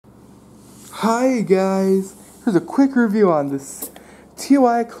Hi guys, here's a quick review on this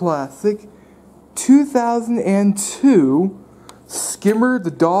TY Classic 2002 Skimmer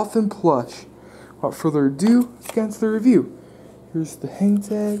the Dolphin plush. Without further ado, let's get into the review. Here's the hang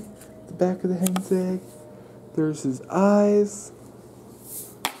tag, the back of the hang tag. There's his eyes.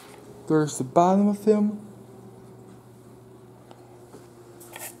 There's the bottom of him.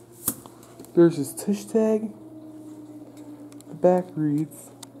 There's his tush tag. The back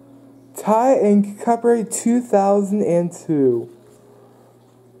reads, Tie and copyright 2002.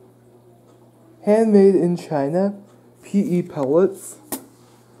 Handmade in China. PE pellets.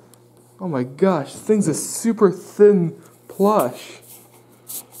 Oh my gosh, this thing's a super thin plush.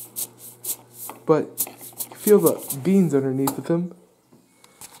 But you can feel the beans underneath of him.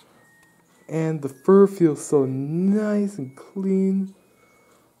 And the fur feels so nice and clean.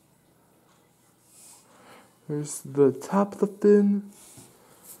 There's the top of the fin.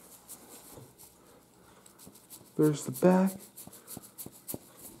 There's the back.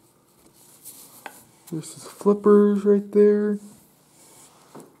 There's his flippers right there.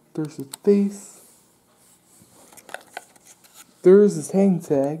 There's his face. There's his hang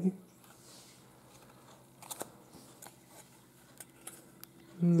tag.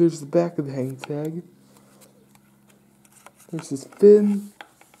 And there's the back of the hang tag. There's his fin.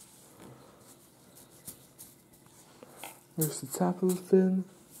 There's the top of the fin.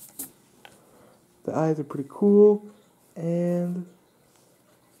 The eyes are pretty cool, and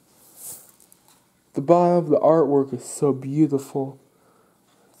the bottom of the artwork is so beautiful.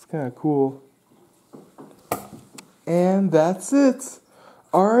 It's kind of cool. And that's it.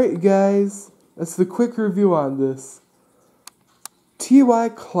 Alright guys, that's the quick review on this TY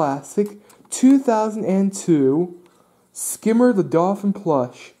Classic 2002 Skimmer the Dolphin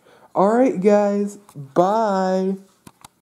plush. Alright guys, bye.